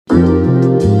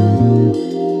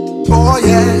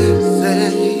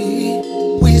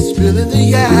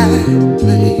the act,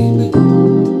 baby.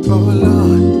 Oh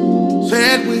Lord,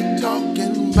 said we're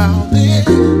talking about this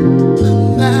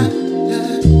and that.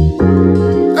 Yeah.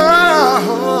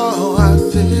 Oh, I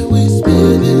said we're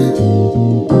spinning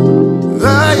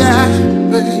the yak,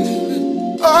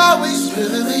 baby. Oh, we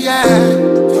spinning the yak.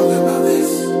 Talking about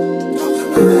this, talking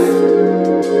about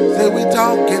that. Said we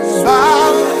talking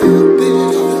about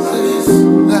this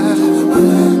and that.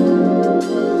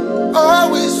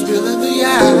 Oh, we spilling the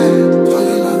yak.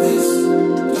 Talking about this,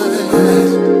 talking about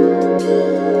that.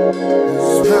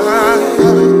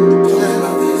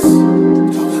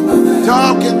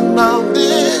 Talking about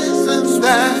this and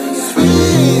that.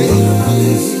 Sweet.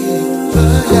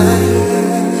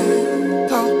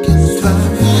 Talking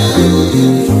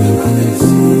about this.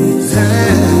 Said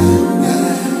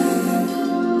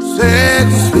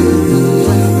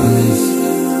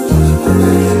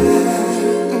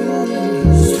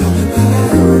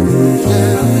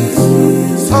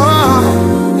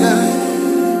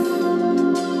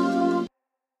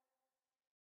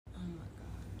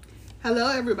Hello,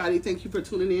 everybody. Thank you for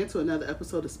tuning in to another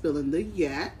episode of Spilling the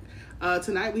Yak.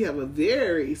 Tonight we have a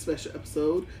very special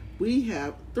episode. We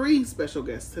have 3 special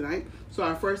guests tonight. So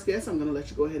our first guest, I'm going to let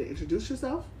you go ahead and introduce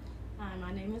yourself. Hi,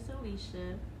 my name is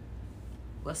Alicia.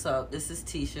 What's up? This is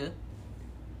Ticia.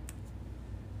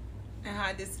 And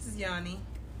hi, this is Yani.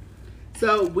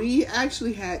 So we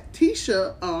actually had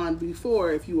Ticia on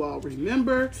before, if you all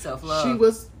remember. Self-love. She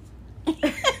was...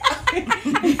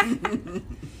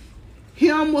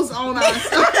 Him was on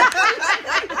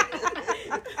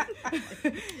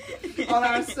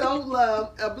our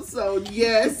self-love episode,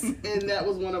 yes, and that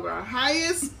was one of our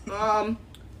highest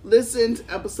listened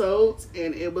episodes,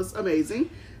 and it was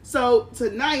amazing. So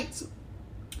tonight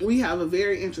we have a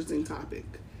very interesting topic,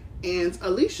 and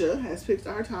Alicia has picked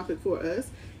our topic for us,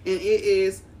 and it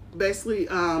is basically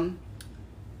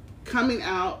coming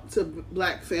out to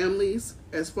Black families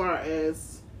as far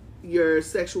as your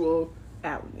sexual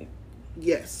Outlet.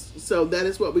 Yes, so that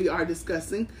is what we are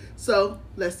discussing. So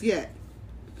let's yak.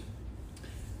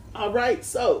 All right,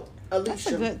 so Alicia, That's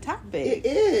a good topic. It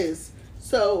is.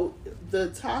 So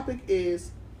the topic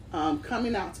is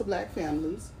coming out to Black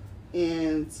families,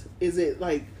 and is it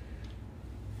a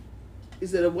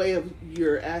way of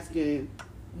you're asking,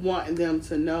 wanting them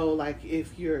to know, like,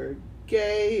 if you're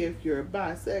gay, if you're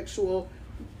bisexual,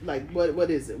 like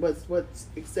what is it? What's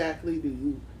exactly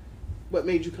what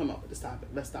made you come up with this topic?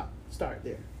 Let's start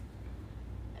there.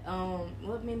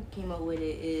 What made me came up with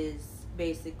it is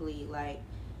basically like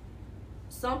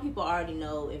some people already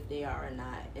know if they are or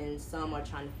not, and some are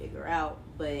trying to figure out.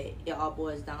 But it all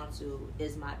boils down to: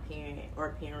 is my parent or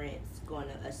parents going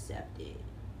to accept it?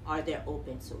 Are they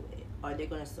open to it? Are they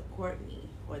going to support me?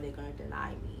 Or are they going to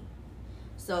deny me?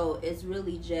 So it's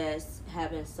really just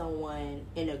having someone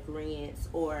in agreement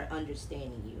or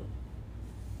understanding you.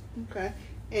 Okay.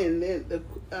 And then the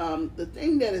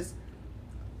thing that is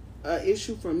an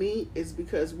issue for me is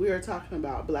because we are talking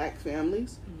about Black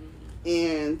families,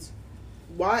 and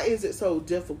why is it so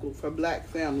difficult for Black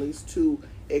families to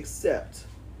accept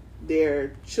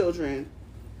their children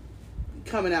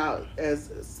coming out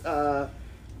as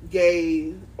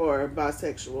gay or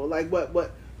bisexual? Like,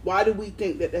 why do we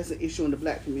think that that's an issue in the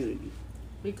Black community?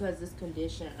 Because it's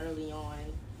conditioned early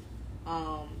on.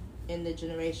 In the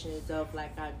generations of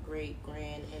like our great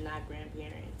grand and our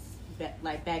grandparents,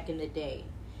 like back in the day,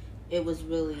 it was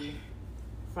really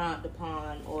frowned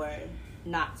upon or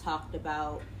not talked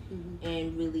about,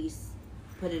 and really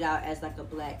put it out as like a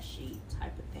black sheep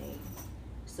type of thing.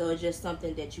 So it's just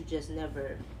something that it just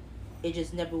never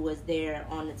was there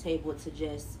on the table to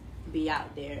just be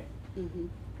out there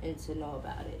and to know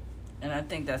about it. And I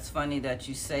think that's funny that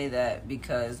you say that,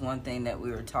 because one thing that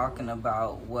we were talking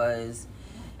about was,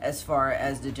 as far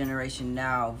as the generation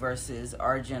now versus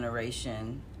our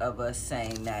generation of us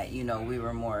saying that, we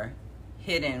were more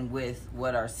hidden with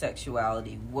what our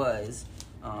sexuality was,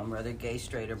 whether gay,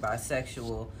 straight, or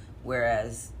bisexual,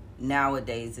 whereas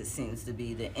nowadays it seems to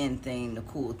be the in thing, the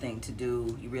cool thing to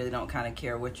do. You really don't kind of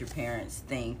care what your parents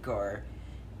think, or,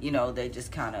 they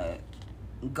just kind of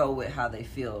go with how they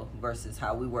feel versus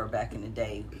how we were back in the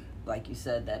day. Like you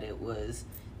said, that it was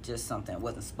just something that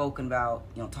wasn't spoken about.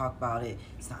 You don't talk about it.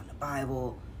 It's not in the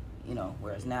Bible,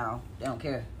 whereas now they don't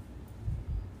care.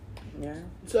 Yeah.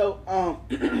 So,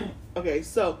 okay.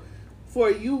 So,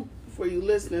 for you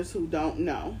listeners who don't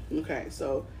know, okay.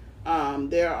 So,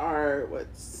 there are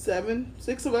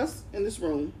 6 of us in this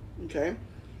room, okay,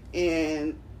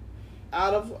 and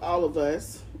out of all of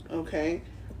us, okay.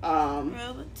 I'm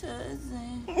with you.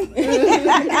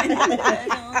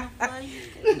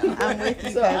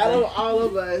 So out of all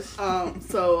of us,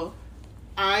 so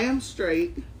I am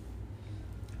straight.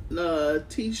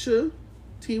 Ticia,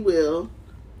 T. Will,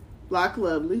 Black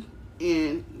Lovely,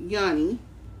 and Yani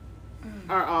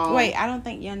are all. Wait, I don't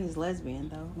think Yanni's lesbian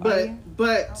though.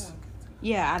 But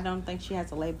yeah, I don't think she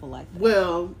has a label like that.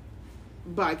 well,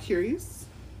 bi-curious.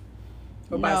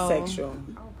 Or No. bisexual.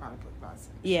 I would probably put bisexual.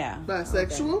 Yeah.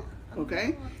 Bisexual.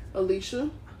 Okay. Alicia,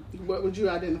 what would you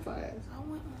identify as?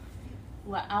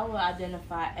 Well, I will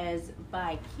identify as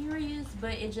bi-curious,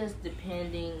 but it just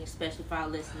depending, especially for our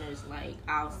listeners, like,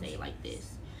 I'll say like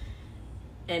this.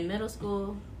 In middle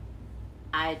school,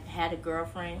 I had a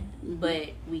girlfriend, but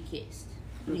we kissed.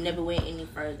 We never went any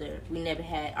further. We never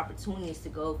had opportunities to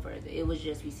go further. It was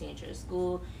just, we seen each other at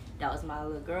school. That was my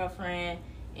little girlfriend,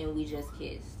 and we just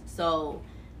kissed. So,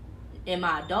 in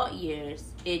my adult years,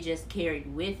 it just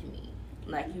carried with me.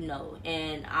 Like, you know,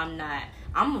 and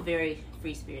I'm a very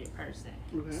free-spirited person.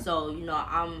 Okay. So, you know,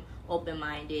 I'm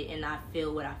open-minded and I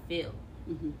feel what I feel.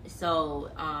 Mm-hmm. So,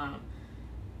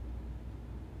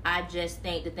 I just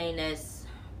think the thing that's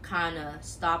kind of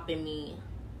stopping me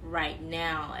right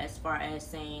now as far as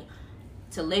saying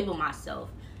to label myself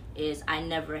is I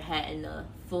never had a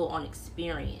full-on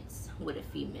experience with a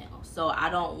female. So, I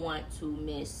don't want to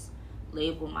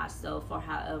mislabel myself or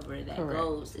however that Correct.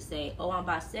 goes to say, oh, I'm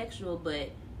bisexual, but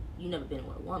you never been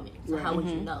with a woman. So, Right. how would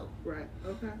you know? Right.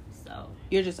 Okay. So,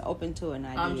 You're just open to an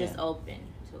idea. I'm just open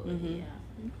to it, Mhm. yeah.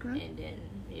 Okay. And then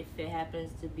if it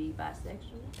happens to be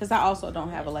bisexual, Because I also don't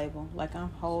have a label. Like, I'm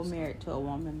whole married to a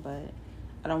woman, but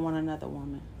I don't want another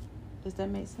woman. Does that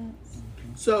make sense?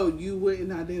 So you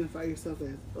wouldn't identify yourself as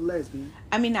a lesbian?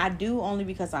 I mean, I do only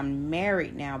because I'm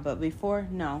married now, but before,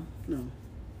 no. No.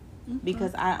 Okay.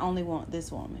 Because I only want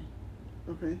this woman.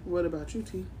 Okay. What about you,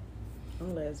 T?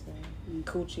 I'm lesbian.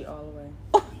 Coochie all the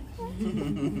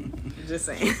way. Just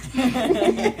saying.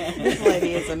 This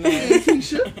lady is a man. And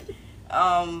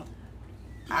Ticia?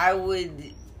 I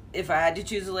would, if I had to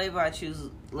choose a label, I choose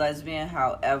lesbian.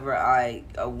 However,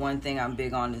 one thing I'm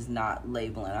big on is not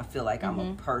labeling. I feel like I'm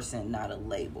a person, not a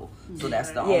label. So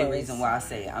that's the only Yes. reason why I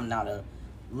say I'm not a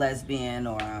lesbian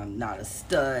or I'm not a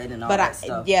stud and all But that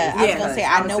stuff. yeah, I was Yeah, gonna say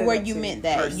I I would know say where that you too. meant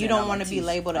that. Person, You don't I'm want a to be Ticia.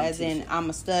 labeled I'm as in Ticia. I'm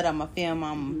a stud, I'm a femme,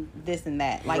 I'm this and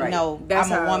that. Like Right. no, That's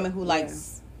I'm a how- woman who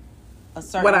likes a What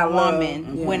certain I love.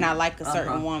 woman Yeah. when I like a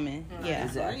certain Uh-huh. woman. Yeah.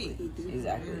 Exactly.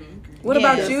 Exactly. What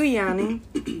about Yes. you, Yanni?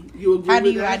 You agree How do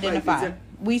with you that? Like, identify? is that-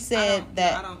 We said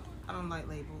that. I don't like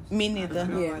labels. Me neither. I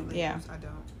don't Yeah. like labels. Yeah. I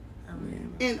don't. I really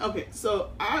don't. and okay, so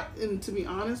and to be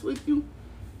honest with you,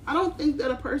 I don't think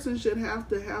that a person should have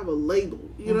to have a label.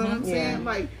 You know what I'm saying? Yeah.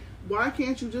 Like, why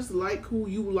can't you just like who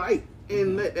you like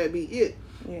and let that be it?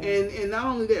 Yeah. And not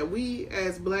only that, we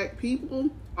as black people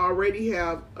already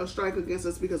have a strike against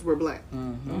us because we're black.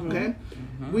 Okay,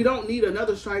 we don't need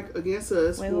another strike against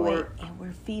us Wait, for wait, and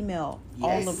we're female,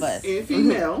 Yes. all of us. and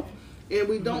female, and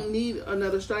we don't need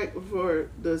another strike for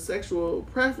the sexual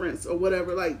preference or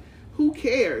whatever. Like, who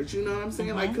cares? You know what I'm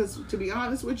saying? Like, because to be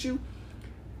honest with you,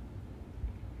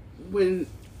 when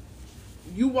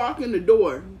you walk in the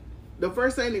door, the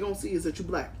first thing they're gonna see is that you're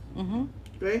black.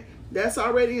 Okay, that's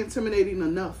already intimidating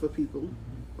enough for people.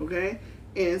 Okay,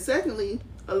 and secondly,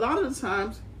 a lot of the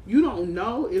times you don't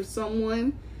know if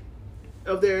someone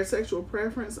of their sexual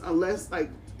preference unless like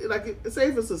say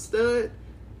if it's a stud.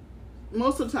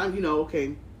 Most of the time, you know,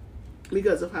 okay,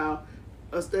 because of how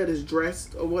a stud is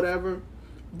dressed or whatever.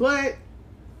 But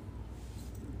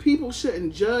people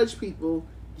shouldn't judge people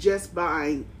just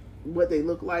by what they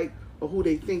look like or who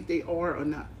they think they are or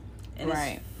not. And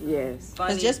Right. Yes. Funny.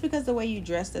 Because just because the way you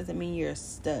dress doesn't mean you're a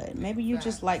stud. Maybe you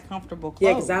just like comfortable clothes.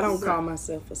 Yeah, because I don't call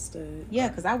myself a stud. Yeah,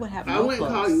 because I would have no I wouldn't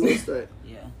clothes. call you a stud.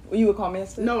 Yeah. You would call me a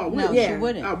stud? No, I No, wouldn't. Yeah. she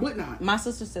wouldn't. I would not. My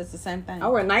sister says the same thing. I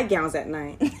wear nightgowns at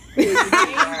night.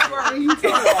 And you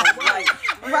tell her,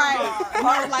 Right.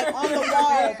 Or like on the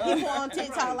wall, people on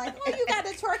TikTok like, oh, you got a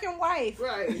twerking wife.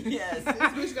 right. Yes. This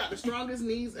bitch got the strongest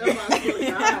knees ever. I swear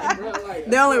to God, bro. Like,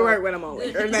 They only work when I'm on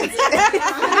liquor. That's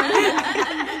it.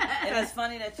 And it's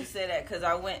funny that you say that because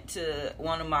I went to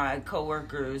one of my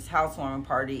coworkers' housewarming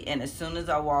party, and as soon as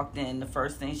I walked in, the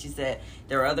first thing she said,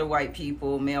 there were other white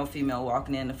people, male, female,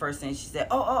 walking in. The first thing she said,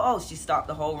 oh, she stopped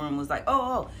the whole room, was like,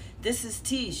 oh, this is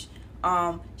Tish.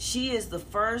 She is the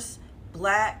first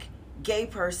black gay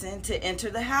person to enter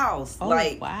the house. Oh,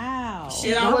 like, wow.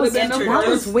 she I would've been introduced the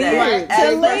first weird Right, that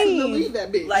to as- leave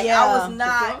that bitch. Like, Yeah. I was The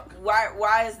not. fuck?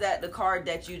 Why is that the card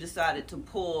that you decided to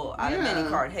pull out of Yeah. any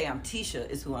card? Hey, I'm Ticia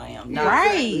is who I am. Not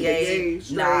Right. gay, Gay,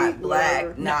 straight, not black,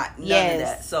 whatever. not none Yes. of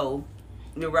that. So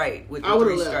You're right. With I the would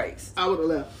 3 have left. strikes. I would have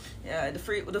left. Yeah, the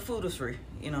food was free.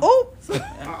 You know. Oh, So,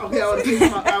 yeah. Okay,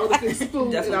 I would have fixed the food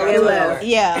and I Definitely would have got left.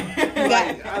 yeah. You Like,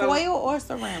 I got don't- foil or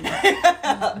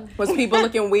ceramic? Was people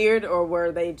looking weird, or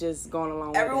were they just going along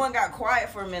with Everyone got quiet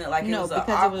for a minute, like No, it was an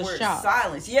because it was awkward shock.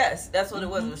 silence. Yes, that's what it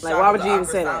was. It was Like, shock. why It was would you an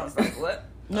even say awkward that? silence. Like, what?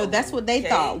 No, that's what they Okay.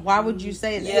 thought. Why would you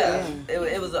say that? Yeah,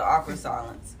 it was an awkward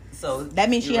silence. So That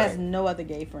means she you're has right. no other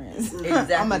gay friends.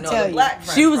 Exactly. I'm gonna No, tell the you. black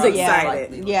friends She was probably excited.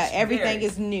 likely was Yeah, everything very-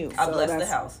 is new. I So blessed the that's-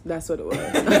 house. That's what it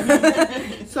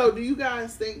was. So, do you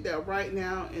guys think that right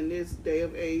now in this day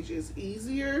of age is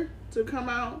easier to come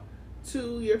out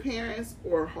to your parents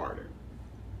or harder?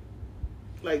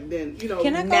 Like then,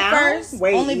 Can I go now, first?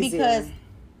 way Only easier.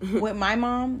 because with my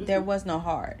mom, there was no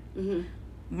hard. Mhm.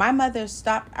 My mother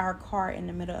stopped our car in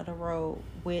the middle of the road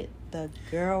with the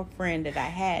girlfriend that I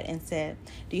had and said,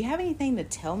 "Do you have anything to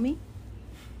tell me?"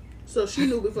 So she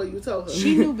knew before you told her.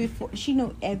 She knew before. She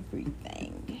knew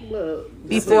everything Look,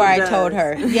 before I does. told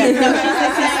her. Yeah, no,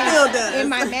 she Still does. in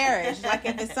my marriage. Like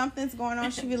if there's something's going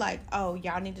on, she'd be like, "Oh,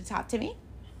 y'all need to talk to me."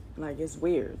 Like, it's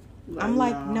weird. I'm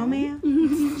like, "No, ma'am."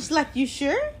 She's like, "You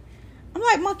sure?" I'm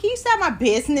like, "Mom, can you stop my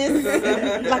business?"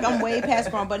 Like I'm way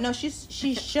past grown, but no, she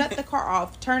shut the car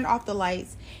off, turned off the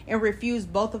lights, and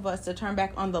refused both of us to turn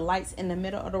back on the lights in the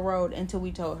middle of the road until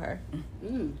we told her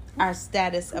our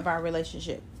status of our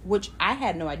relationship, which I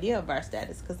had no idea of our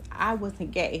status because I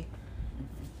wasn't gay.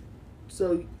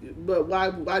 So, but why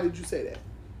did you say that?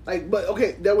 Like, but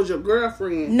okay, that was your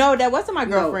girlfriend. No, that wasn't my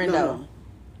girlfriend no, though. no.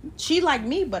 She liked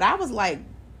me, but I was like,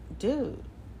 dude.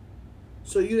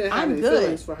 So you didn't have I'm any good.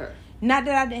 feelings for her. Not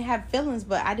that I didn't have feelings,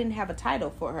 but I didn't have a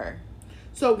title for her.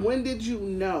 So when did you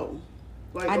know?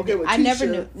 Like, with I never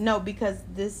Ticia- knew. No, because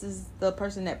this is the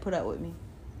person that put up with me.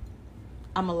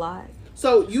 I'm alive.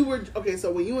 So you were okay.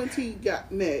 So when you and T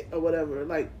got met or whatever,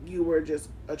 like you were just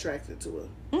attracted to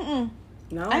her. Mm-mm.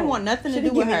 No, I didn't want nothing to She do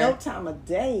didn't with give me her. no time of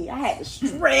day. I had to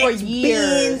stretch, For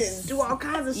years. bend, and do all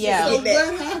kinds of shit. Yeah. to So get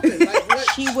what that. happened? Like what?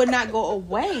 She would not go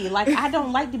away. Like, I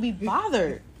don't like to be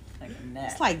bothered. Like a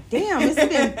gnat. It's like, damn, it's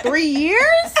been 3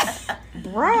 years?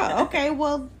 Bruh, okay,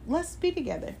 well, let's be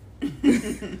together.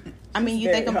 I mean, you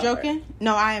think I'm very hard. joking?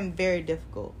 No, I am very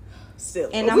difficult. Still,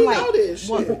 And Well, I'm we like, know this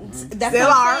well, shit. that's Still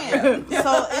what are. I'm saying.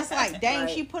 So it's like, dang, Right.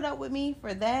 she put up with me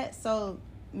for that. So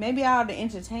maybe I ought to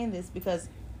entertain this because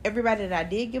everybody that I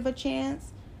did give a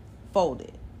chance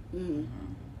folded. Mm.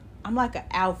 I'm like an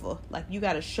alpha. Like, you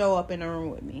got to show up in the room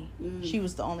with me. Mm. She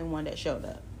was the only one that showed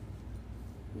up.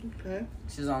 Okay.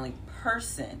 She's the only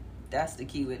person. That's the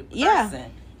key with a person. Yeah.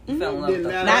 You fell in love with Didn't the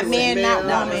matter Not was man, male,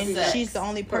 not was woman. sex. She's the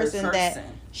only person that Person.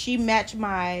 she matched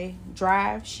my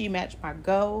drive. She matched my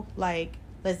go. Like,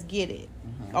 let's get it.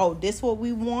 Oh, this what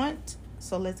we want.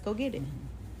 So let's go get it.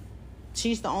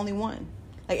 She's the only one.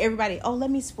 Like everybody, oh,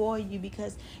 let me spoil you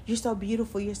because you're so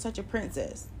beautiful. You're such a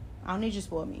princess. I don't need you to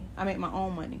spoil me. I make my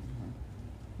own money.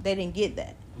 They didn't get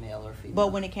that. Male or female.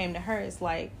 But when it came to her, it's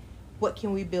like, what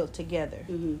can we build together?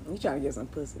 You trying to get some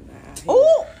pussy now?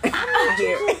 Oh, I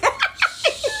hear it.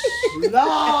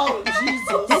 Lord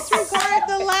Jesus. disregard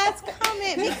the last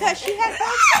comment because she has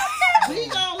no.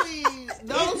 We only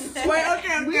those. Wait,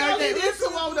 okay, We only this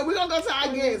is one that we're gonna go to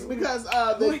our guests because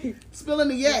the spilling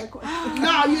the yak. No,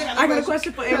 you got I got a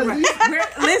question for everybody.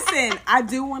 Listen, I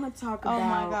do want to talk Oh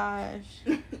about my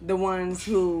gosh. the ones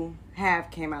who have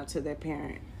came out to their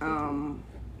parent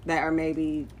that are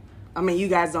maybe, I mean, you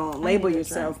guys don't label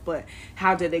yourself, but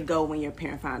how did it go when your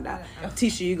parent found out?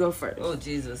 Ticia, you go first. Oh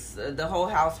Jesus! The whole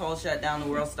household shut down. The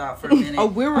world stopped for a minute. Oh,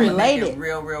 we're I'm gonna make related. it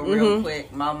real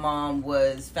quick. My mom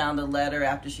found a letter.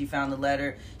 After she found the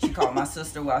letter, she called my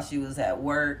sister while she was at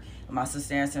work. My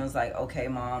sister answered and was like, "Okay,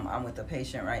 Mom, I'm with a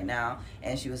patient right now."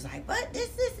 And she was like, "But this,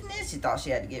 and this." She thought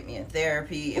she had to get me in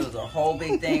therapy. It was a whole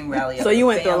big thing. Rally up So you the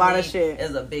went through a lot of family. shit. It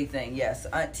was a big thing. Yes,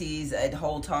 aunties, a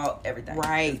whole talk, everything. It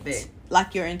Right. was big.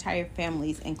 Like your entire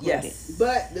family's included. Yes.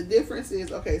 But the difference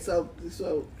is okay. So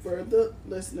for the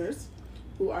listeners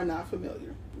who are not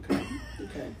familiar,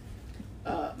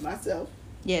 myself,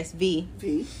 Yes, V.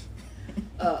 V,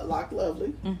 Lock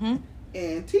Lovely, Mm-hmm.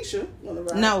 and Ticia, one of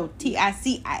our No,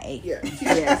 TICIA. yeah,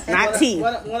 Yes, not T.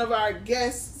 One of our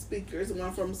guest speakers,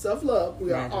 one from Self Love.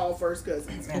 We are Right. all first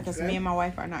cousins. Because okay? me and my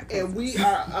wife are not cousins. And we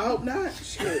are. I hope not.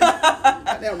 Shit,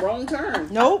 goddamn wrong turn.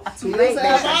 Nope. Yes,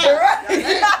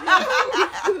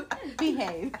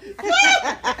 Behave.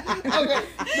 okay,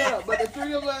 no, but the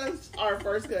three of us are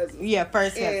first cousins. Yeah,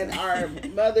 first And cousin. our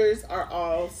mothers are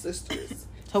all sisters.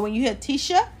 So when you hear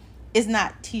Ticia, it's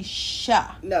not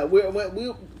Tisha. No, we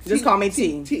Just call me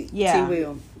T. T. Yeah. T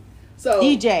will. So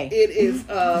DJ. It is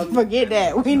Forget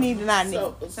that. We need to not need.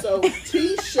 so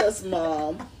Ticia's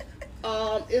mom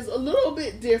is a little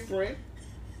bit different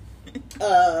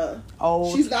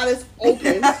She's not as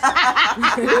open.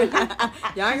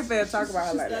 Y'all can better talk about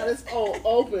her She's like not that. as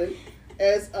open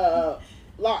as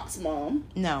Locke's mom.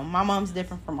 No, my mom's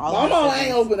different from all My of her mom siblings.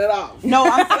 ain't open at all. No,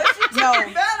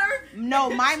 no, Better. no.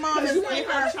 My mom is You ain't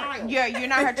her child. You're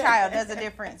not her child. There's a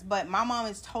difference. But my mom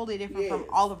is totally different from Yes.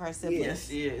 all of her siblings. Yes,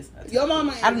 she is. Your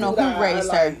mama ain't I don't know do who that. raised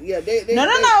Like, her. yeah,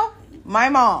 No. My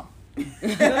mom.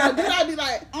 Then I'd be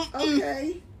like,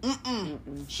 okay.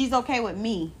 She's okay with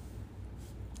me.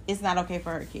 It's not okay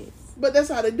for her kids. But that's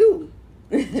how they do.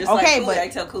 Just Okay, like Cooley, but- I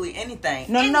tell Cooley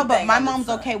anything. No, but anything my under the mom's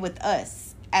sun. okay with us.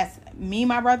 As me,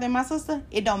 my brother, and my sister,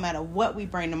 it don't matter what we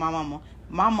bring to my mama.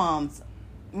 My mom's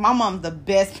the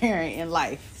best parent in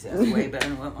life. That's way better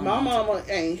than what My mama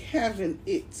ain't having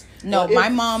it. No, But my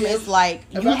if- mom if- is like,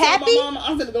 if you I tell happy? my mama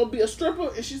I'm gonna go be a stripper,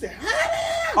 and she said,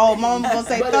 Oh, my mom gonna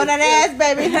say, But throw if- that ass,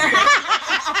 baby.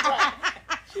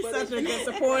 She's Such a good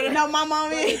supporter. No, my mom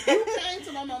But is. if you came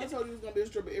to my mama and told you was gonna be a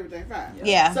stripper, everything fine.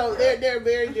 Yeah. So they're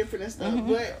very different and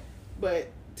stuff. But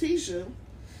Ticia,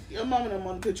 your mama don't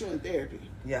want to put you in therapy.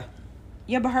 Yeah,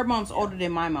 Yeah, but her mom's older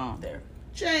than my mom. there.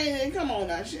 Jane, come on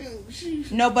now. She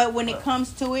No, but when it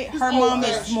comes to it, her It's mom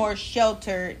old-fashioned. is more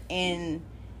sheltered, and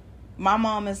my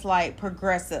mom is like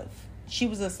progressive. She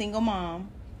was a single mom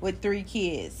with 3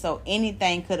 kids, so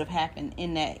anything could have happened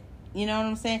in that. You know what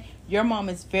I'm saying? Your mom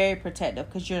is very protective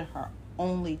because you're her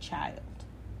only child.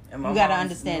 And my You gotta mom's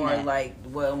understand more that. like,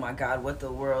 well, my God, what the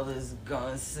world is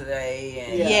going to say,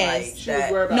 and Yeah. Yes. like She was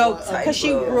that. worried about No, what other because she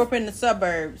people- grew up in the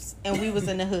suburbs and we was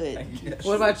in the hood.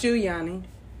 What about you, Yanni?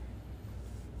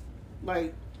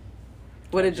 like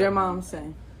What did your mom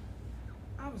say?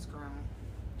 I was grown.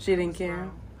 She I didn't was care?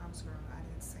 grown. I was grown. I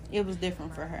didn't say It was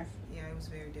different for her. Yeah, it was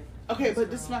very different. okay, I was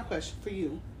but this is grown. my question for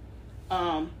you.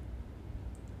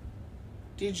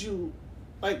 Did you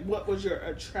what was your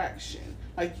attraction?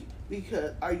 Like,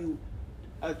 because are you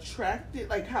attracted?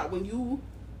 Like, how when you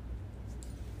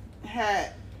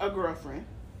had a girlfriend,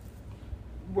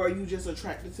 were you just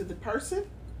attracted to the person,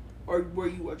 or were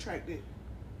you attracted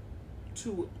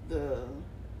to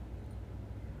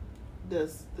the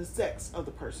sex of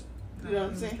the person? You know what I'm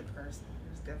It was saying? the person.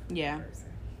 It was definitely Yeah. the person.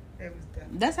 It was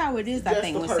definitely. That's how it is, I Just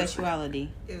think, the with person.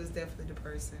 sexuality. It was definitely the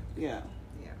person. Yeah.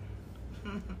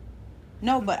 Yeah.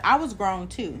 No, but I was grown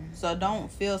too, so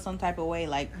don't feel some type of way.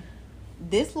 Like,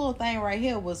 this little thing right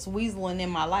here was weaseling in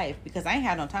my life because I ain't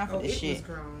had no time for Oh, this it shit. was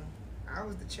grown. I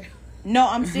was the child. No,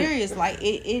 I'm serious. Like,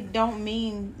 it don't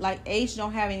mean, like, age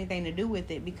don't have anything to do with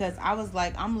it because I was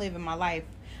like, I'm living my life.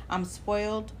 I'm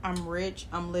spoiled. I'm rich.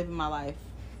 I'm living my life.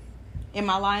 Am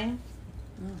I lying?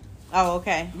 Oh,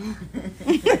 okay.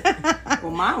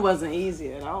 Well, mine wasn't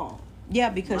easy at all. Yeah,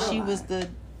 because she Wow. was the,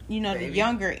 the Baby.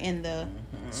 younger in the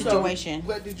situation. So,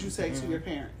 what did you say to your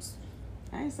parents?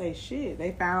 I didn't say shit.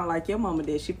 They found, like your mama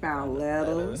did, she found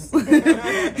letters.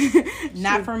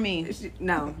 Not for me.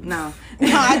 No. No,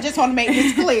 I just want to make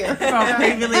this clear. From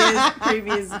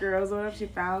previous girls or whatever, she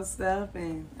found stuff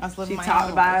and I was living she my talked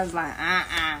own about it. life.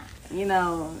 It was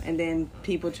like, and then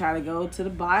people try to go to the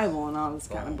Bible and all this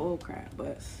kind of bull crap.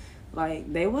 But,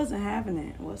 like, they wasn't having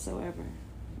it whatsoever.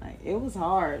 Like, it was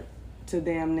hard to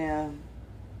damn near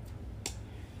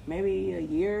maybe a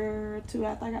year or 2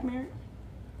 after I got married.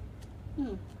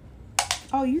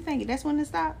 Oh, you think that's when it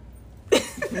stopped?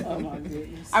 Oh my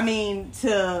goodness. I mean,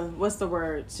 what's the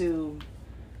word?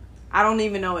 I don't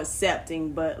even know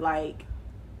accepting, but like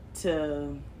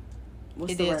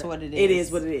what's It the is word? what it It is.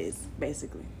 is what it is,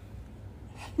 basically.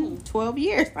 12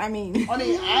 years. I mean,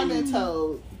 I've been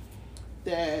told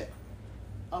that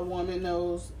a woman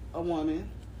knows a woman,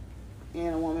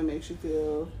 and a woman makes you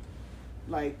feel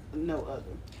like no other.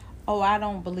 oh, I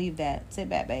don't believe that. Sit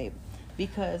back, babe.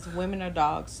 Because women are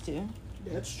dogs too.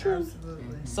 That's true.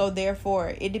 Absolutely. So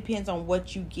therefore, it depends on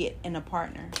what you get in a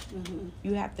partner. Mm-hmm.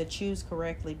 You have to choose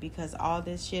correctly because all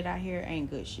this shit out here ain't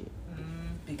good shit.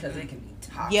 Because it can be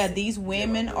toxic. Yeah, these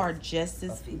women are just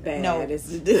as Bad no, as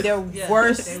the dude. they're Yeah.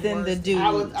 worse They're than the worse.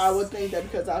 dudes. I would think that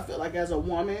because I feel like as a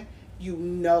woman, you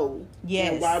know,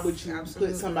 Yes. and why would you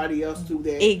Absolutely. put somebody else through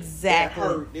that? Exactly. That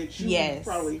hurt that you Yes.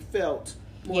 probably felt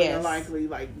more Yes. than likely.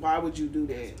 Like, why would you do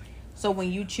that? So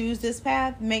when you choose this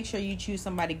path, make sure you choose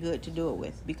somebody good to do it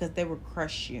with because they will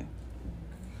crush you.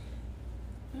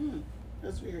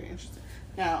 That's very interesting.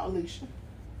 Now, Alicia.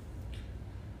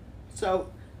 So,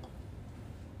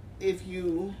 if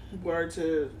you were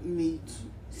to meet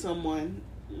someone,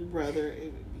 rather,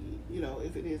 it would be,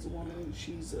 if it is a woman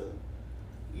and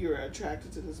you're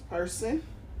attracted to this person,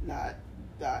 not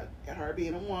her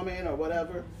being a woman or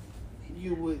whatever,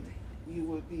 you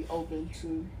would be open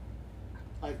to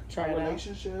like Try a it out.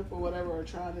 relationship or whatever, or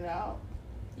trying it out.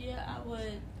 Yeah, I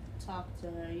would talk to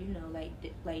her, like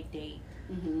date,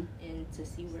 and to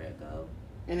see where it go.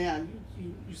 And now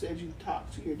you said you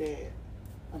talked to your dad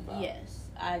about. Yes,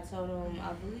 I told him,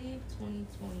 I believe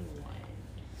 2021,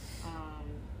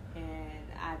 and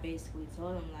I basically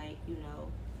told him like,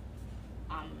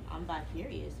 I'm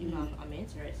bi-curious, I'm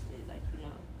interested, like,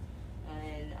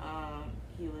 and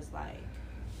he was like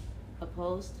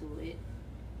opposed to it.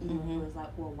 He was like,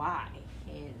 well, why?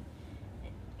 And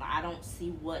I don't see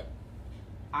why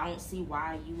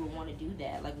you would want to do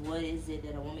that. Like, what is it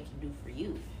that a woman can do for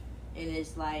you? And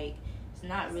it's like, it's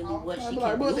not really what she can do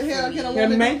what the hell for can a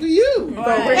me. woman do for you?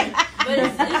 Right. But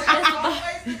it's just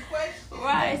about,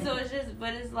 right. So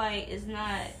it's like, it's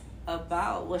not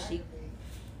about what she.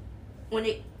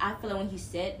 I feel like when he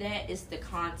said that, it's the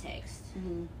context.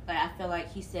 Like, I feel like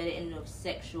he said it in a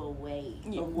sexual way.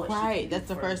 Of what Right, she can that's do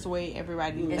the for first me. way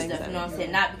everybody And thinks stuff, of you know it. what I'm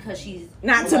saying? Not because she's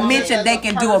Not a to woman, mention they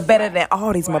can do it better than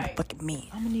all these Right. motherfucking men.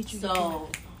 I'm gonna need you to So,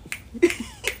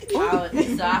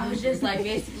 I was just like,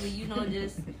 basically,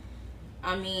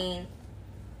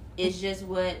 it's just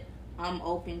what I'm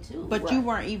open to. But you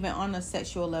weren't even on a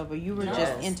sexual level. You were No.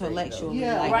 just intellectual.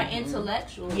 Yeah. Like, right,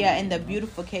 intellectual. yeah, and the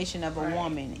beautification of a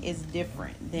woman is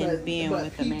different than being with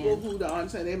a people man. who don't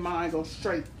understand, their mind goes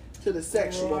straight to the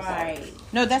sexual Right.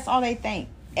 part. No, that's all they think.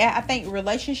 I think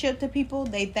relationship to people,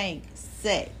 they think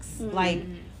sex. Like,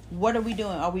 what are we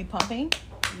doing? Are we pumping?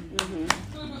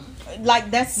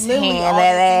 Like, that's literally all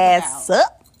they think about.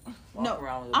 up. No,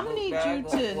 around with a I'm gonna book need bag you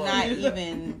or to what? not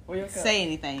even say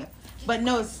anything. But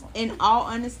no, in all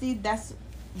honesty, that's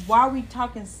why are we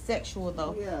talking sexual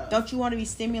though? Yeah. Don't you want to be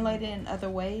stimulated in other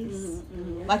ways?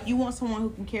 Like, you want someone who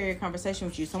can carry a conversation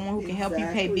with you, someone who can help you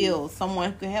pay Exactly. bills,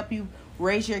 someone who can help you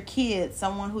raise your kids,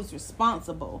 someone who's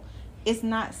responsible. It's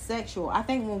not sexual. I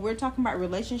think when we're talking about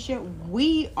relationship,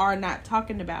 we are not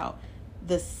talking about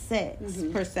the sex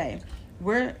per se.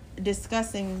 We're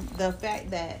discussing the fact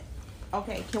that,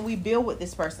 okay, can we build with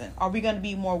this person? Are we going to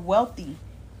be more wealthy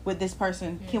with this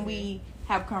person? Can we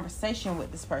have conversation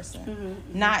with this person?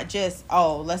 Not just,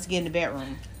 oh, let's get in the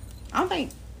bedroom. I don't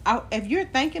think, if you're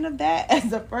thinking of that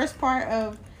as the first part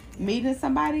of meeting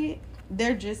somebody,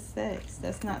 they're just sex.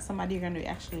 That's not somebody you're going to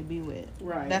actually be with.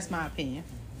 Right. That's my opinion.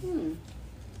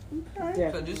 Okay.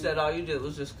 So you said all you did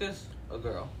was just kiss a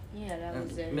girl. Yeah, that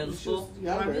was it. Middle school?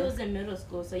 Younger. It was in middle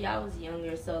school, so y'all was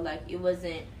younger, so like it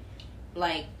wasn't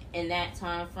like in that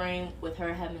time frame with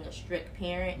her having a strict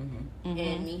parent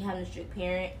and me having a strict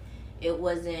parent, it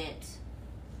wasn't,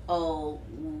 oh,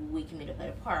 we can meet up at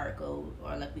a park or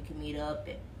like we can meet up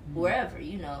at wherever,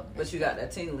 But you got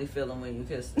that tingly feeling when you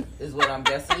kissed her, is what I'm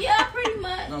guessing. Yeah, pretty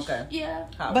much. Okay. Yeah.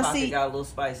 Hot But pocket see- got a little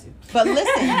spicy. But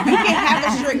listen, you can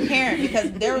have a strict parent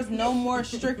because there was no more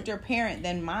stricter parent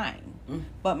than mine.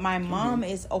 But my mom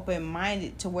is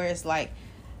open-minded to where it's like,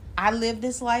 I lived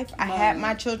this life. I had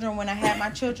my children when I had my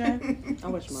children.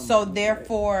 So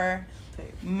therefore,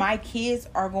 my kids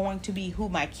are going to be who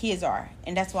my kids are.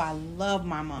 And that's why I love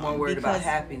my mom. More worried about because-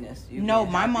 happiness. You No,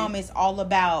 being my happy. mom is all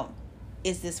about,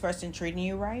 is this person treating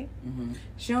you right?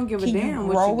 She don't give a Can damn you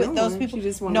what grow you with doing. those people? She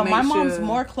just want No, to my make mom's sure.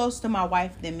 more close to my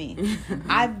wife than me.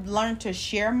 I've learned to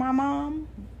share my mom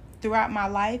throughout my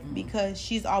life because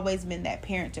she's always been that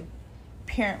parent to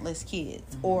parentless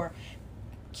kids or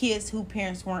kids who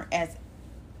parents weren't as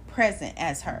present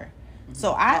as her.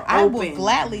 So I will Open.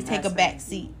 gladly take a That's back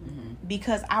seat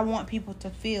because I want people to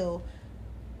feel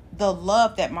the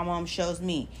love that my mom shows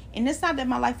me. And it's not that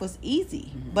my life was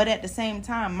easy, but at the same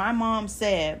time, my mom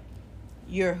said,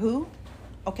 you're who?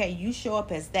 Okay, you show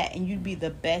up as that and you be the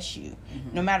best you.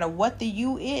 No matter what the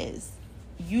you is,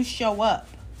 you show up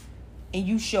and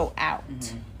you show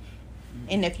out.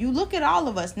 And if you look at all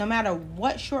of us, no matter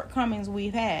what shortcomings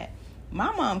we've had,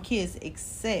 my mom kids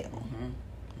excel.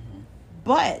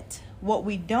 But what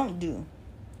we don't do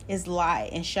is lie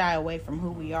and shy away from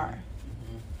who we are.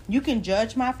 You can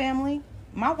judge my family.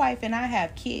 My wife and I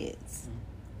have kids.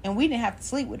 And we didn't have to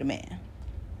sleep with a man.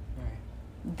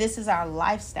 This is our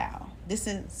lifestyle. This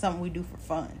is something we do for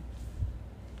fun.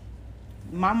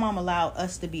 My mom allowed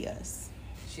us to be us.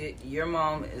 Your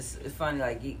mom is funny,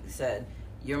 like Geek said.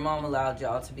 Your mom allowed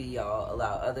y'all to be y'all,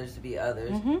 allowed others to be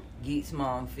others. Geek's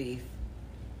mom, Fief,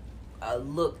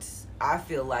 looked, I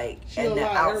feel like, She at the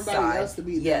allowed outside. everybody else to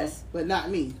be there, but not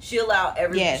me. She allowed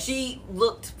Yes. She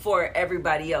looked for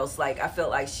everybody else. Like, I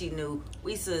felt like she knew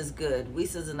Lisa is good.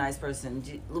 Lisa's a nice person.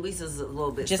 Lisa's a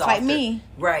little bit Just softer. like me.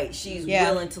 Right. She's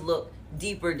willing to look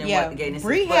deeper than what the gayness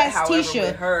Bree is. But has however, Ticia.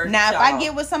 with her Now, if I child,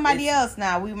 get with somebody it's- else,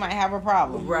 now we might have a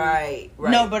problem. Right.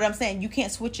 No, but I'm saying you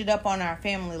can't switch it up on our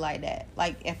family like that.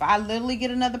 Like, if I literally get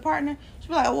another partner, she'll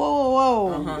be like, whoa,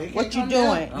 Uh-huh. They what can't you come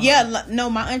doing? down. Yeah, no,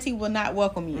 my auntie will not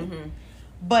welcome you.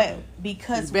 But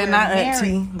because You better we're not married,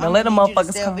 auntie. I'm Don't let them gonna need you to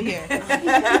motherfuckers stay come. over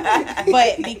here.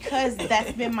 But because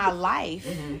that's been my life,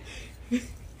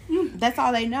 that's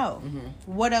all they know.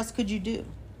 What else could you do?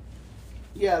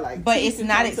 Yeah, like. But T it's can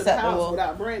not come to the house acceptable.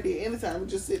 without Brandy. Anytime,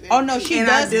 just sit there. Oh no, she And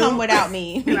I does do. come without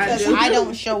me because do. I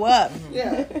don't show up.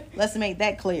 Yeah. Let's make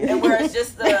that clear. And whereas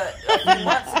just a few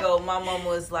months ago, my mom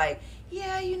was like,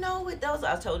 yeah, you know, with those,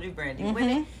 I told you, Brandy, when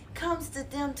it comes to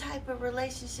them type of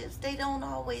relationships, they don't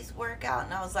always work out.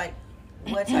 And I was like,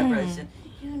 what type of relationship?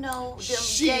 You know, them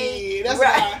gay, That's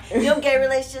right? why. Them gay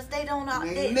relationships, they don't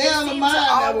they Nail of seem mine to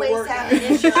never always worked have out. an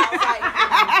issue. I was like,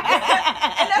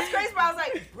 and that's crazy. But I was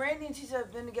like, Brandy and Ticia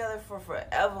have been together for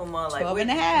forever, man. Like, 12 what,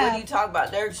 and a half. what do you talk about?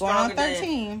 They're Going on stronger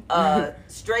 13. than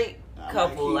straight I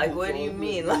couple. might Like, keep what it do you for a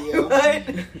mean? bit, Like, yeah. what?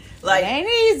 Like, It ain't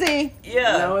easy.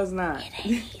 yeah. No, it's not.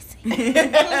 I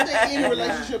don't think any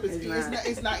relationship is It's easy. not.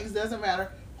 It's not. It doesn't matter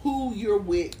who you're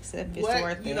with. Except it's What,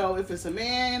 worth you it. know, if it's a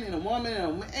man and a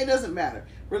woman, it doesn't matter.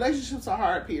 Relationships are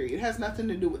hard. Period. It has nothing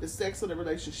to do with the sex of the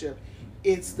relationship.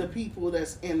 It's the people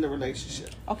that's in the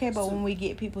relationship. Okay, but when we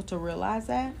get people to realize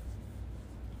that,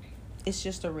 it's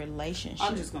just a relationship.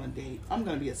 I'm just gonna date. I'm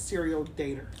gonna be a serial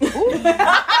dater. A serial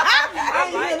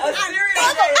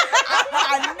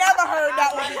I never heard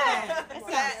that one before.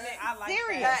 I like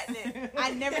serious.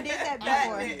 I never did that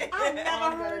before. I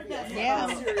never heard that. Yeah.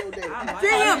 I'm a serial dater.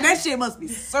 Damn, that shit must be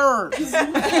served.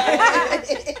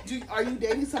 Are you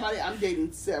dating somebody? I'm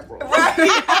dating several.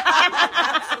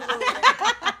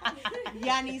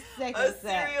 Yanni's second A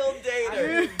set. serial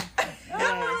dater. Yes.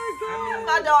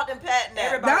 My dog done patting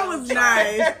that. That was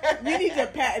nice. You need to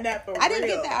patent that for I didn't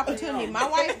real. get that opportunity. My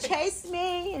wife chased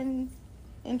me and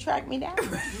tracked me down.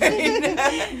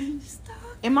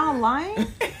 Am I lying?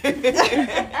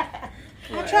 I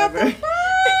tried to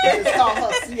It's called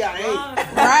her CIA.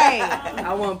 Right.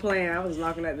 I wasn't playing. I was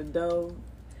knocking at the door.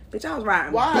 Bitch, I was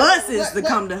riding Why? buses to What-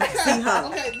 come to see her.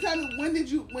 Okay, tell me when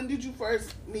did you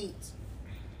first meet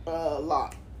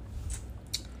Locke?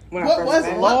 When I What first was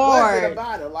met it? her. What was Lord. it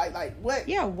about her? Like what?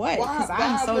 Yeah, what? Why- Because why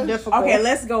I'm so was- difficult. Okay,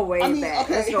 let's go way I mean, back.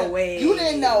 okay, Let's go way. you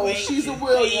didn't know she's a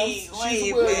Williams.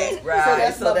 She's a Williams. Right, So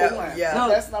that's so number that- one. yeah. So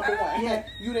that's number one. Yeah.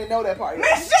 You didn't know that part. Man,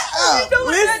 shut up. You know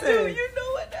what that do? Listen, You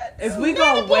know what that do? if we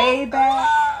go way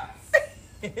back,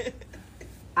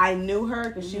 I knew her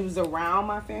because she was around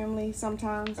my family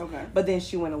sometimes. Okay. But then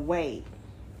she went away.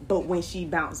 But when she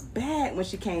bounced back, when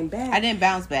she came back, I didn't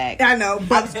bounce back. I know, I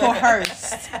but was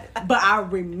coerced. But I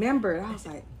remembered. I was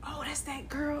like, "Oh, that's that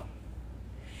girl."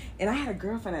 And I had a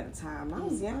girlfriend at the time. I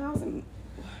was young.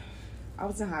 I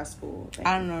was in high school.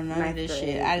 I don't know none of Ninth this grade.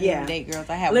 shit. I didn't Yeah. date girls.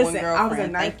 I had Listen, one I was girlfriend.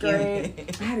 in ninth Thank you.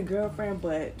 grade. I had a girlfriend,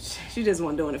 but she just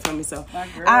wasn't doing it for me. So My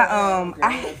girl,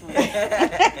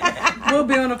 we'll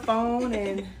be on the phone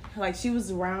and like she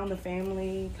was around the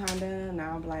family kinda, and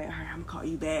I'm like, all right, I'm gonna call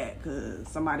you back because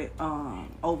somebody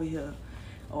over here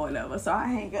or whatever. So I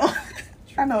hang up.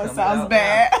 I know it Coming sounds out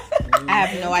bad. I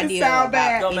have no idea sound about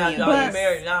bad. Don't matter, any dog. of You this.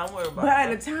 married now. Don't worry about But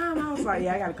at it. the time, I was like,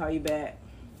 yeah, I gotta call you back.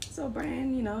 So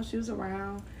Brand, you know, she was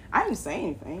around. I didn't say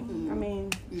anything. I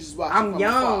mean, You just watch I'm from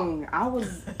young. I was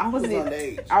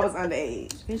underage. I was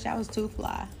underage. Bitch, I was too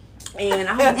fly. And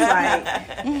I was like,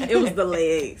 it was the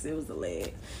legs. It was the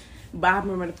legs. But I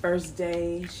remember the first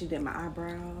day she did my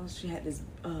eyebrows. She had this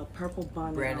purple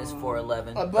bun. Brandon's on.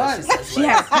 4'11". A but bun. She, says She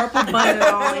had a purple bun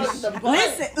on. And The bun.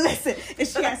 listen. And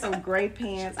she had some gray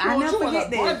pants. I Don't never you wanna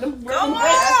forget bun this. them- Come on! I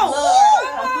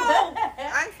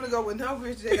ain't finna go with no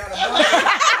bitch that got a bun.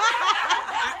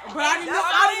 But I didn't know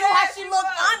how she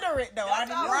looked under it though. I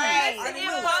didn't know. Right. I didn't In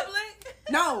know. public?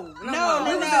 No. No. We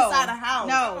was inside the house.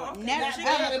 No, She never.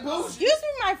 got it boost. Excuse me,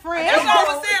 my friend. That's what I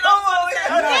was saying.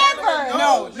 Never.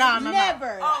 No.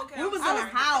 Never. Oh, okay. We was in the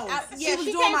house. Yeah, was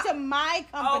she doing came my. to my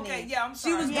company. Okay, yeah, I'm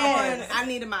She sorry. was Yes. doing. I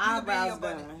needed my eyebrows your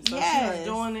buddy. done. So she Yes. was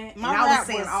doing it. My and I rap was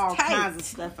saying was all tight. kinds of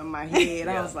stuff in my head.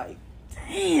 I Yeah. was like,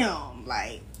 damn,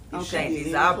 like. You shake Okay.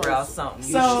 these eyebrows something.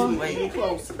 You So- should wait.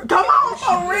 Close. Come on,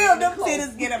 for real. Them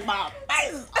titties get in my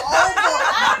face. Over.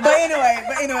 But anyway.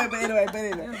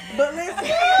 But listen.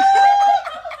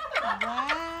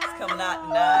 Wow. It's coming out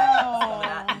tonight. It's coming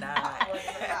out tonight.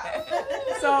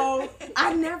 So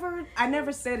I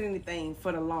never said anything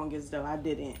for the longest though. I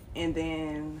didn't. And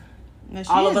then No, she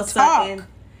all of a didn't talk.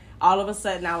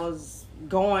 sudden I was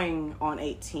going on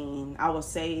 18. I would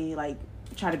say like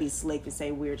try to be slick and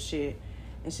say weird shit.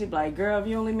 And she'd be like, girl, if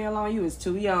you don't leave me alone, you was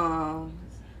too young.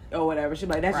 Or whatever. She'd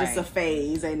be like, that's just a Right.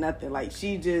 phase, ain't nothing. Like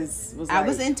she just was I like,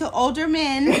 was into older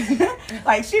men.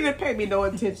 like she didn't pay me no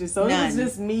attention. So it was None.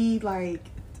 just me like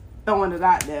throwing it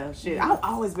out there. Shit. I've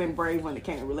always been brave when it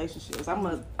came to relationships. I'm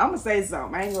gonna say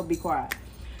something. I ain't gonna be quiet.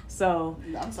 So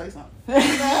I'm say something.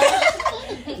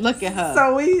 Look at her.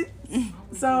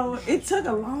 So it took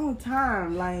a long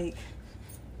time. Like,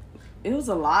 it was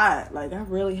a lot. Like, I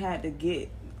really had to get,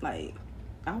 like,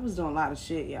 I was doing a lot of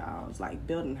shit, y'all. I was like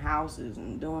building houses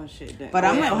and doing shit. But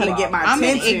I'm gonna get my I'm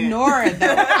attention. gonna ignore it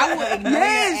though. I will ignore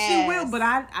Yes, your she ass. will. But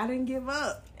I didn't give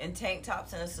up. In tank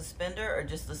tops and a suspender, or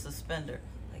just a suspender?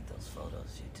 Like those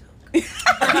photos you took.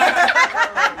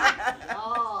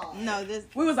 No, this.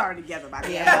 We was already together by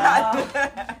then.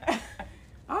 Yeah.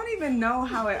 I don't even know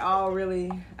how it all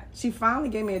really. She finally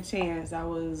gave me a chance. I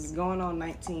was going on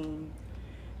 19,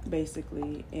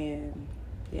 basically, and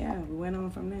yeah, we went on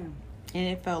from there. And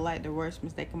it felt like the worst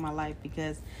mistake of my life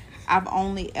because I've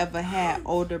only ever had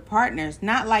older partners.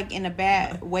 Not like in a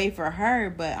bad way for her,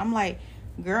 but I'm like,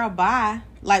 girl, bye.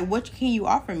 Like, what can you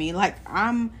offer me? Like,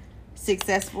 I'm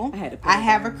successful. I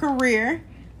have a career.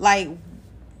 Like,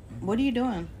 what are you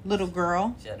doing, little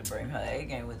girl? She had to bring her A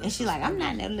game with her. And she's like, I'm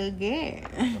not no little girl.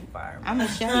 Environment. I'm going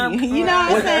to show you. You know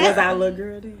what I'm saying? Was I a little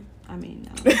girl then? I mean,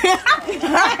 no.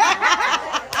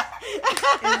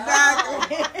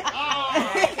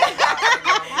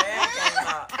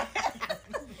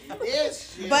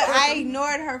 But I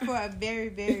ignored her for a very,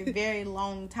 very, very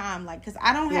long time. Like, because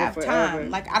I don't have time.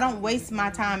 Like, I don't waste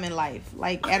my time in life.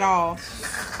 Like, at all.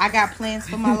 I got plans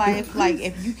for my life. Like,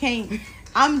 if you can't...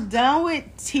 I'm done with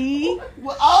Ticia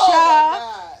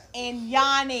and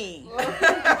Yani.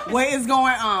 What is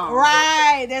going on?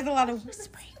 Right. There's a lot of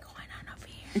whispering going on over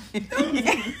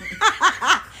here.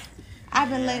 I've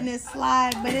been letting it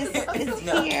slide, but it's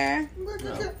here.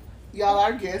 Y'all,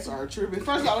 our guests are tripping.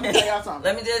 First of all, let me tell y'all something.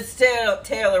 Let me just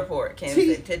Taylorport. Can't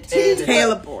say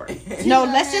Taylorport. No,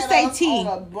 let's just say tea.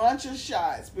 On a bunch of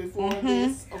shots before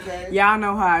this, okay? Y'all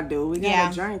know how I do. We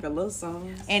gotta drink a little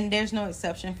something. And there's no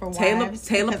exception for wives.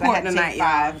 Taylorport tonight,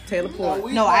 y'all.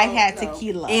 Taylorport. No, I had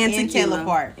tequila and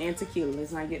Taylorport. And tequila.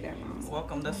 Let's not get that wrong.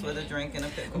 Welcome us with a drink and a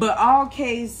pickle. But all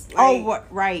case, like,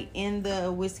 right, in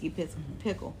the whiskey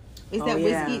pickle. Is that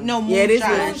yeah. whiskey? No, moonshine. Yeah, it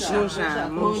is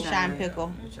moonshine. Moonshine pickle.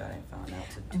 Which I ain't found out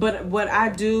to. But what I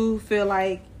do feel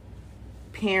like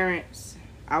parents,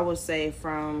 I would say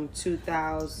from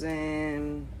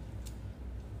 2000,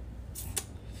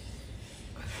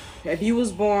 if you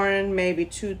was born maybe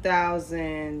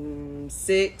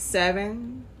 2006,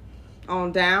 7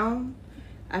 on down,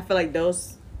 I feel like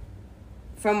those,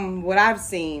 from what I've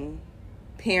seen,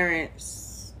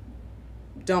 parents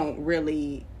don't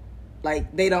really,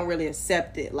 like, they don't really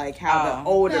accept it like how the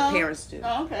older parents do.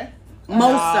 Oh, okay.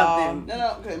 Most of them.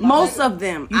 Okay. Most of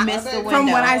them. You missed the window. From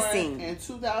what I've seen. In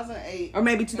 2008. Or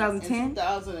maybe 2010. In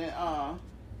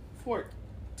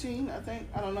 2014, I think.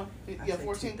 I don't know. Yeah,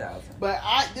 14. 2000. But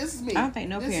this is me. I don't think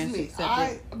no parents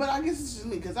accept it. But I guess it's just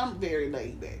me because I'm very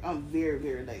laid back. I'm very,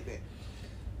 very laid back.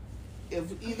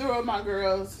 If either of my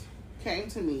girls came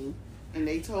to me and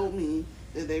they told me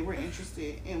that they were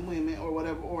interested in women or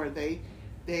whatever, or they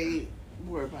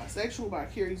were bisexual,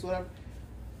 bi-curious, whatever,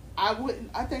 I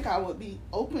think I would be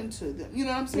open to them. You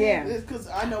know what I'm saying? Yeah. Because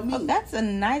I know me. Oh, that's a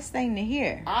nice thing to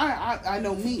hear. I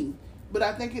know me. But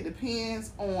I think it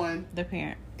depends on the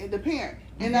parent. And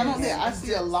not only that, I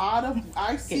see a lot of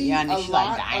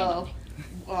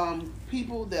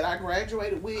people that I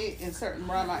graduated with and certain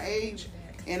around my age,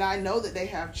 and I know that they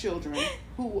have children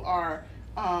who are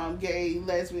gay,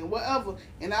 lesbian, whatever,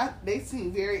 and they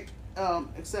seem very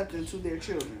accepting to their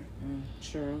children.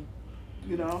 True.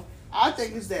 You know, I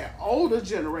think it's that older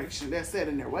generation that's set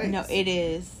in their ways. No, it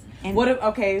is. And What if,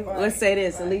 okay, let's say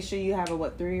this. Alicia, you have a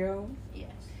 3-year-old?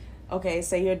 Yes. Okay,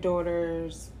 say your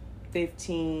daughter's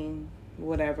 15,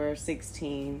 whatever,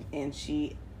 16, and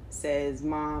she says,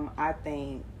 Mom, I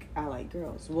think I like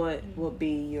girls. What would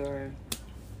be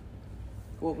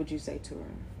what would you say to her?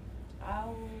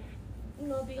 I'll,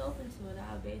 be open to it.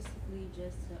 I'll basically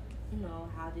just,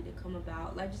 how did it come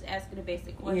about? Like, just asking the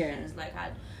basic questions. Yeah. Like,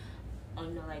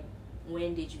 like,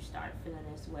 when did you start feeling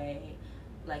this way?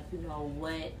 Like,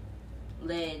 what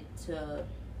led to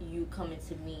you coming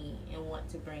to me and want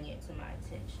to bring it to my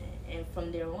attention? And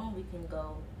from there on, we can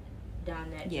go down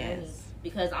that journey.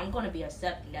 Because I'm going to be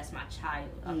accepting. That's my child.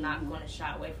 I'm not going to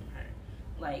shy away from her.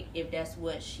 Like, if that's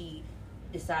what she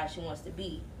decides she wants to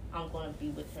be, I'm going to be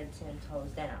with her 10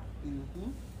 toes down.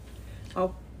 Mm-hmm.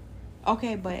 Oh,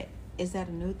 okay, but is that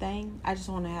a new thing? I just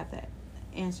want to have that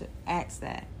answer. Ask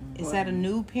that. Is that a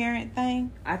new parent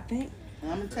thing? I think.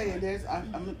 And I'm gonna tell you,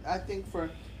 I think for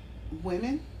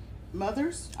women,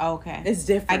 mothers, Okay, It's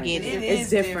different. I get it. It's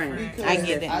different. because I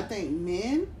get it. I think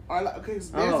men are like,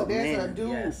 because there's a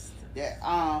dude that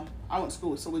I went to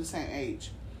school with, so we're the same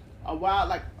age.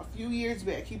 A few years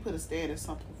back, he put a status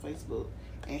something on Facebook,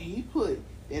 and he put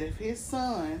that if his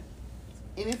son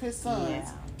any of his sons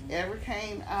ever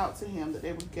came out to him that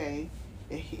they were gay,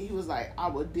 and he was like, I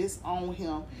would disown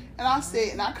him. And I said,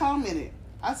 and I commented,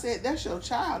 I said, that's your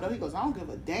child, though. He goes, I don't give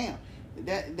a damn.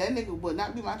 That nigga would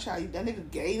not be my child. That nigga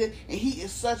gay, and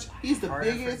he's the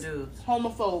biggest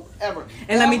homophobe ever.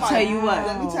 And let me tell you what.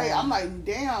 Let me tell you, I'm like,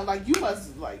 damn, like you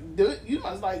must like dudes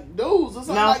or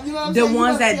something. No, like, you know what I'm the saying?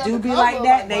 ones that do be like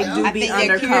that, they do be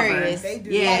undercover. They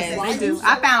do. Yes, like, they do. So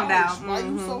I found harsh? out. Why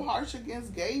you so harsh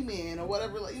against gay men or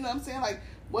whatever? Like, you know what I'm saying? Like,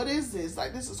 what is this?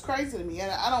 Like, this is crazy to me, and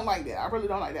I don't like that. I really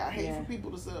don't like that. I hate for people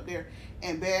to sit up there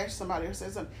and bash somebody or say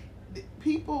something.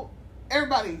 People.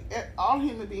 Everybody, all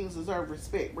human beings deserve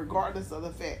respect, regardless of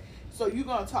the fact. So you're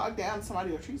going to talk down to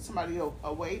somebody or treat somebody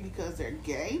away because they're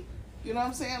gay? You know what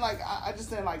I'm saying? Like, I just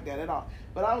didn't like that at all.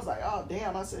 But I was like, oh,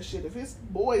 damn. I said, shit, if his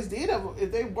boys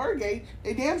if they were gay,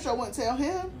 they damn sure wouldn't tell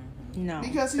him. No.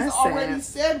 Because he's already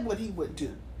said what he would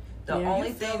do. The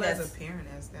only thing as a parent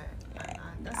as that.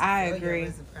 I agree.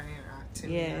 As a parent, to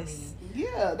yes. me,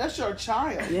 Yeah, that's your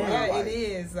child. Yeah, like, it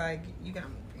is. Like, you got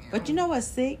me. But you know what's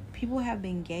sick? People have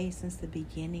been gay since the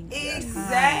beginning of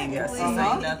exactly.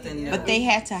 time. Nothing new. But they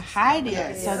had to hide it.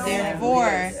 Yes. So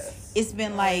therefore, it's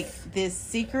been like this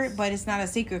secret, but it's not a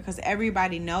secret because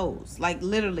everybody knows. Like,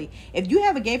 literally, if you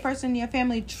have a gay person in your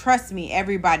family, trust me,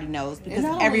 everybody knows because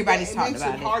everybody's talking about it.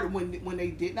 It makes it harder when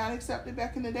they did not accept it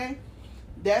back in the day.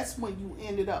 That's when you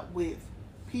ended up with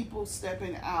people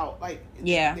stepping out, like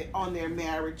on their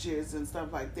marriages and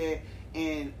stuff like that,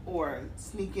 or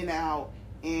sneaking out.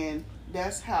 And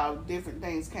that's how different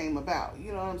things came about.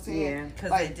 You know what I'm saying? Yeah,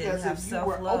 because they didn't have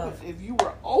self-love. If you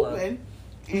were open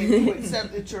and you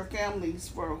accepted your families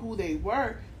for who they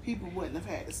were, people wouldn't have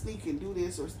had to sneak and do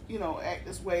this or, act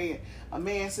this way. And a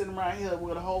man sitting around here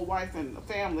with a whole wife and a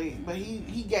family, but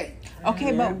he gay.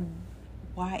 Okay, but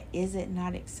why is it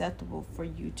not acceptable for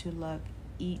you to love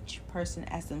each person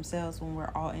as themselves when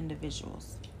we're all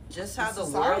individuals? Just how the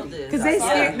world is. Because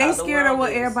they scared of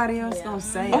what everybody else gonna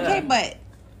say. Okay, but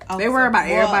they worry about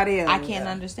everybody else. I can't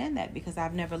understand that because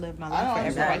I've never lived my life for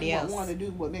everybody else. I want to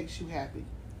do what makes you happy.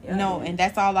 Yeah. No, and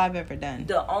that's all I've ever done.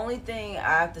 The only thing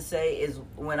I have to say is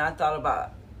when I thought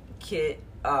about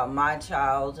my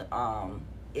child,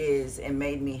 it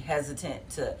made me hesitant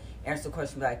to answer the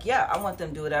question like, yeah, I want them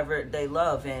to do whatever they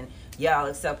love, and yeah, I'll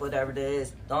accept whatever it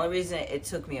is. The only reason it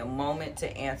took me a moment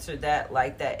to answer that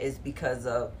like that is because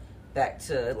of back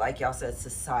to, like y'all said,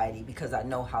 society, because I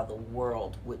know how the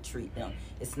world would treat them.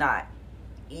 It's not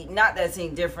that it's any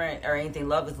different or anything.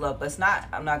 Love is love, but it's not,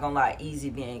 I'm not gonna lie, easy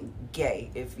being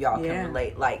gay, if y'all can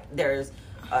relate. Like, there's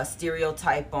a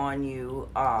stereotype on you.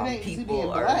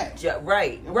 People are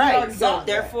right. So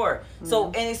therefore,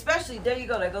 and especially, there you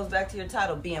go, that goes back to your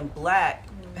title, being black,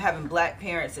 having black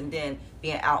parents, and then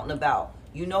being out and about.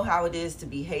 You know how it is to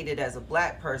be hated as a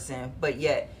black person, but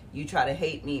yet you try to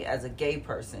hate me as a gay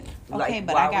person. Okay, like,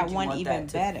 but I got one even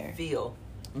better.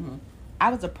 I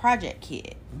was a project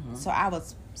kid, so I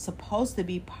was supposed to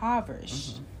be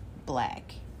impoverished,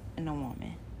 black, and a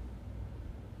woman.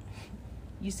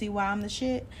 You see why I'm the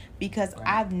shit? Because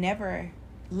I've never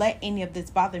let any of this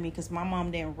bother me because my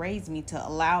mom didn't raise me to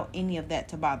allow any of that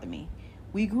to bother me.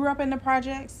 We grew up in the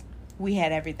projects. We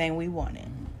had everything we wanted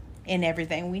and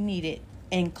everything we needed,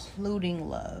 including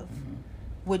love,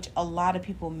 which a lot of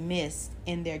people missed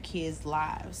in their kids'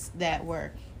 lives that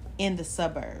were in the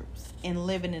suburbs and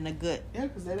living in a good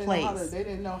because they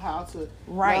didn't know how to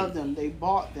love them. They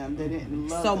bought them. They didn't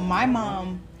love them. So my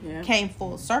mom came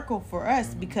full circle for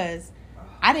us because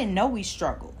I didn't know we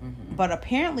struggled. But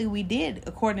apparently we did,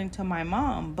 according to my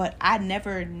mom. But I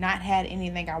never not had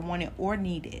anything I wanted or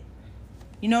needed.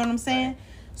 You know what I'm saying? Right.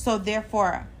 So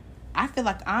therefore, I feel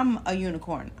like I'm a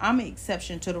unicorn. I'm an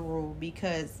exception to the rule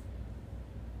because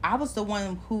I was the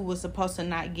one who was supposed to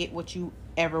not get what you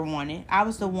ever wanted. I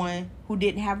was the one who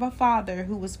didn't have a father,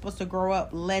 who was supposed to grow up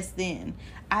less than.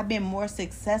 I've been more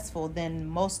successful than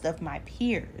most of my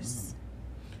peers.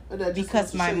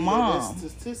 Because my mom,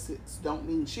 statistics don't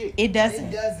mean shit. It doesn't.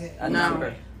 It doesn't. A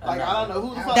number. Like, I don't know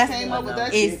who the fuck came up with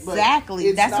that shit.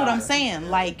 Exactly. That's what I'm saying.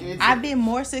 Like, I've been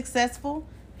more successful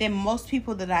than most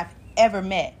people that I've ever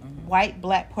met. White,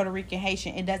 black, Puerto Rican,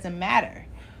 Haitian. It doesn't matter.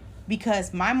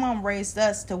 Because my mom raised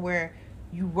us to where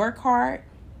you work hard,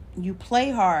 you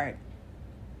play hard,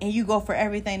 and you go for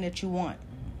everything that you want.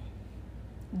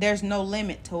 There's no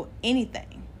limit to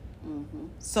anything.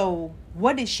 So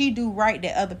what did she do right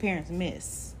that other parents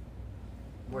miss?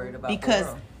 Worried about because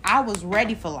the world. I was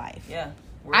ready for life. Yeah.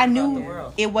 I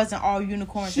knew it wasn't all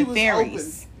unicorns and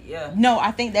fairies. Open. Yeah. No,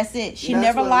 I think that's it. She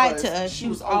never lied to us. She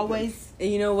was always.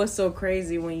 And you know what's so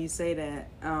crazy when you say that?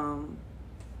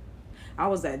 I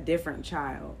was a different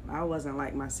child. I wasn't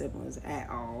like my siblings at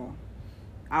all.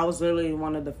 I was literally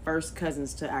one of the first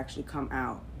cousins to actually come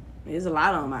out. There's a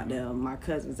lot of them out there, my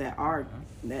cousins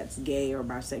that's gay or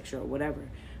bisexual or whatever.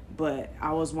 But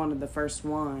I was one of the first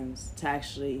ones to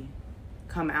actually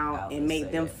come out and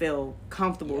make them feel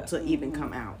comfortable to even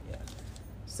come out. Yeah.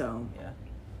 So,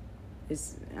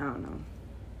 it's, I don't know.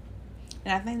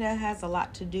 And I think that has a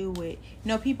lot to do with,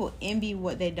 people envy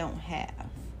what they don't have.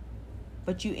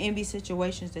 But you envy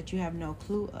situations that you have no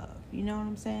clue of. You know what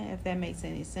I'm saying? If that makes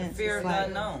any sense. The fear of the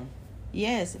unknown.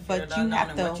 Yes, but you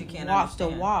have to walk the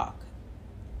walk.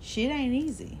 Shit ain't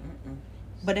easy. Mm-mm.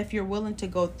 But if you're willing to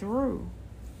go through,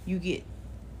 you get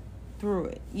through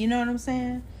it. You know what I'm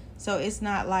saying? So it's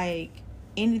not like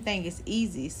anything is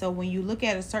easy. So when you look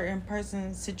at a certain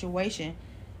person's situation,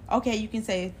 okay, you can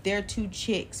say they're two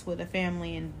chicks with a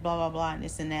family and blah, blah, blah, and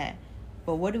this and that.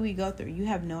 But what do we go through? You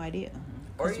have no idea.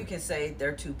 Mm-hmm. Or you can say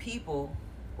they're two people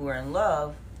who are in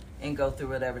love and go through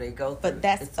whatever they go through. But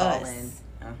that's us.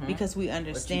 Because we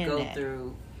understand but you go that.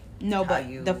 Through no,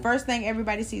 but the first thing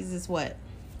everybody sees is what?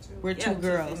 We're two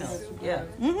girls. Yeah.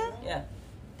 Mm-hmm. Yeah.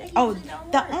 Oh,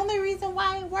 the only reason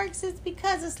why it works is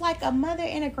because it's like a mother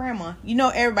and a grandma.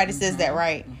 Everybody says that,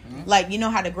 right? Mm-hmm. Like,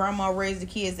 how the grandma raised the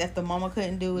kids if the mama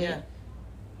couldn't do it? Yeah.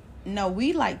 No,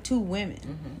 we like two women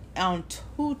on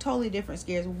two totally different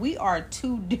scales. We are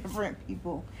two different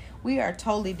people. We are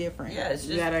totally different. Yeah, it's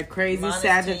just you got a crazy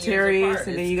Sagittarius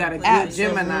and then you got a good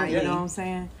Gemini. You know what I'm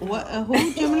saying? What?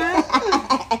 Who Gemini?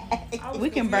 We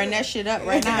can burn that shit up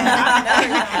right now.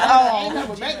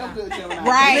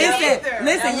 Right.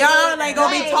 Listen, y'all ain't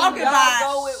gonna be talking about.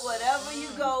 Go with whatever you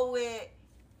go with.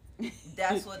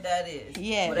 That's what that is.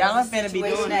 Yeah, whatever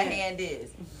situation that hand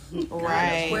is.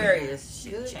 Right. Aquarius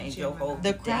should change your whole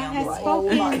the crowd damn has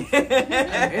spoken.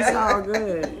 It's all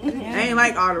good. I ain't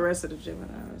like all the rest of the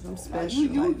Geminis. I'm special.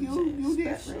 You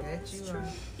different.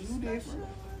 You different.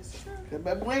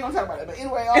 But we ain't gonna talk about it. But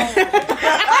anyway, leave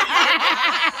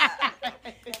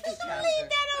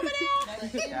that over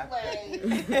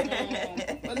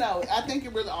there. But no, I think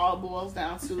it really all boils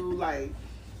down to like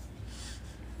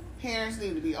parents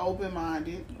need to be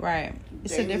open-minded. Right.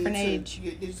 It's a different age.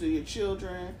 To your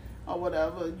children or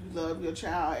whatever. You love your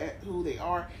child at who they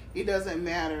are. It doesn't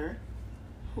matter,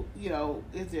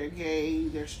 if they're gay,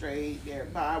 they're straight, they're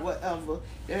bi, whatever.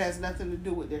 It has nothing to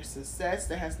do with their success.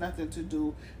 That has nothing to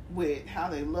do with how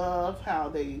they love, how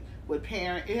they would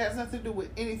parent. It has nothing to do with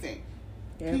anything.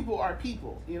 Yeah. People are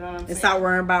people. You know what I'm saying? And stop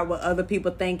worrying about what other people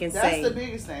think and say. That's the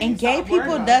biggest thing. And gay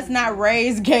people does not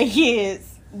raise gay kids.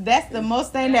 That's the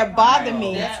most thing that bothered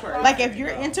me. Like, if you're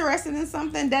interested in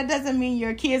something, that doesn't mean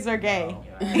your kids are gay.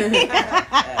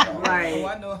 Right. Oh,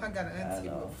 I know. I got an auntie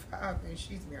with 5, and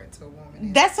she's married to a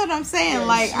woman. That's what I'm saying. Yeah,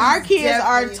 like, our kids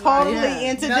are totally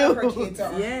into dudes.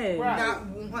 Yeah. Right. Not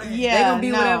one. Yeah. They're gonna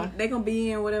be whatever. They're gonna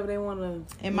be in whatever they want to.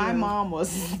 And my mom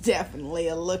was definitely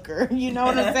a looker. You know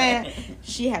what I'm saying?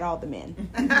 She had all the men.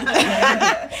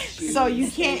 So you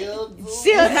can't.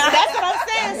 Still, that's what I'm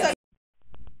saying. So.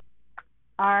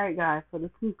 All right, guys, so this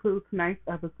concludes tonight's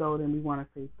episode, and we want to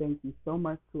say thank you so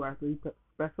much to our 3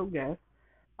 special guests.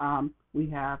 We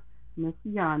have Miss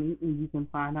Yani, and you can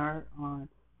find her on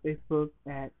Facebook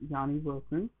at Yani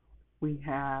Wilson. We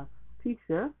have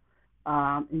Ticia,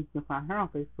 and you can find her on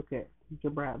Facebook at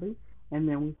Ticia Bradley. And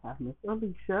then we have Miss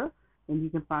Alicia, and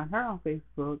you can find her on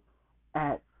Facebook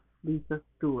at Lisa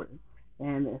Stewart.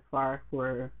 And as far as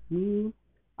for me,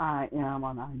 I am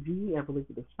on IG at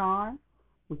Alicia Deshawn.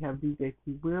 We have DJ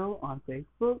T. Will on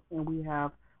Facebook, and we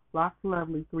have Lots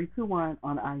Lovely 321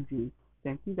 on IG.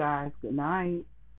 Thank you guys. Good night.